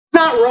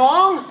not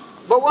wrong,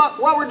 but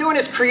what we're doing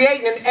is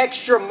creating an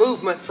extra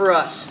movement for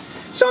us.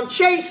 So I'm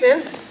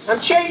chasing,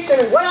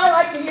 and what I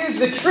like to use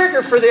the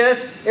trigger for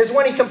this is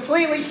when he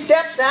completely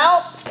steps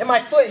out and my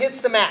foot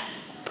hits the mat.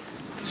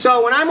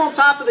 So when I'm on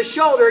top of the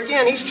shoulder,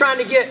 again, he's trying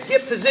to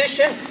get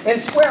position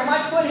and square. My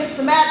foot hits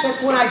the mat,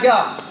 that's when I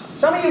go.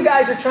 Some of you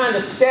guys are trying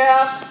to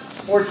step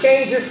or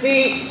change your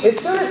feet. As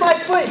soon as my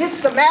foot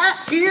hits the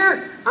mat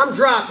here, I'm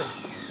dropping.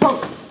 Boom,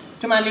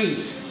 to my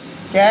knees.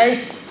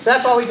 Okay? So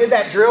that's why we did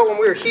that drill when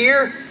we were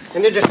here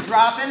and then just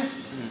dropping.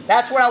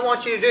 That's what I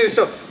want you to do.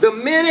 So the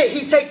minute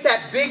he takes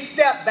that big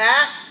step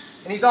back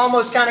and he's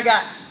almost kind of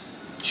got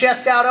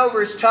chest out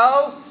over his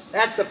toe,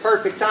 that's the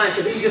perfect time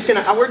because he's just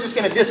gonna, we're just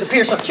gonna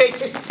disappear. So chase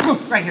it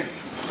right here,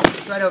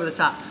 right over the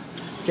top.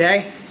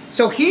 Okay?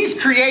 So he's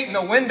creating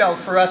the window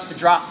for us to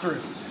drop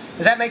through.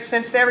 Does that make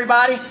sense to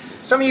everybody?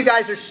 Some of you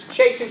guys are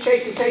chasing,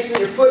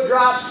 your foot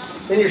drops,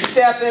 then you're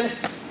stepping,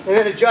 and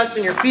then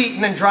adjusting your feet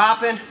and then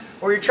dropping,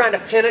 or you're trying to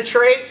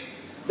penetrate.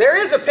 There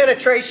is a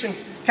penetration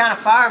kind of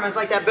fireman, it's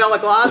like that Bella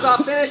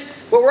Glazov finish,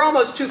 but we're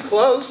almost too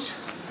close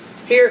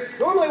here.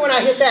 Normally when I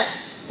hit that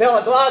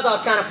Bella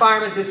Glazov kind of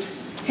fireman, it's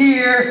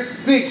here,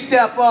 big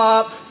step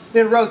up,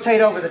 then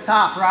rotate over the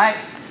top, right?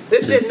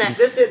 This isn't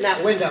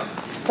that window.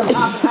 So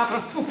I'm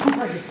hopping,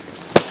 right here,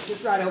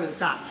 just right over the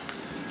top,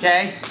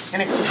 okay?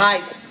 And it's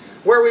tight.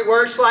 Where we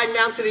were sliding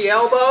down to the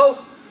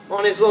elbow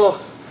on his little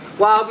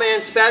wild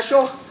man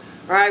special, all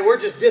right, we're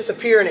just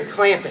disappearing and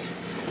clamping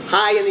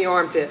high in the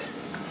armpit.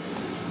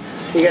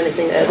 You got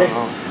anything to add there?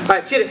 All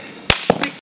right, hit it.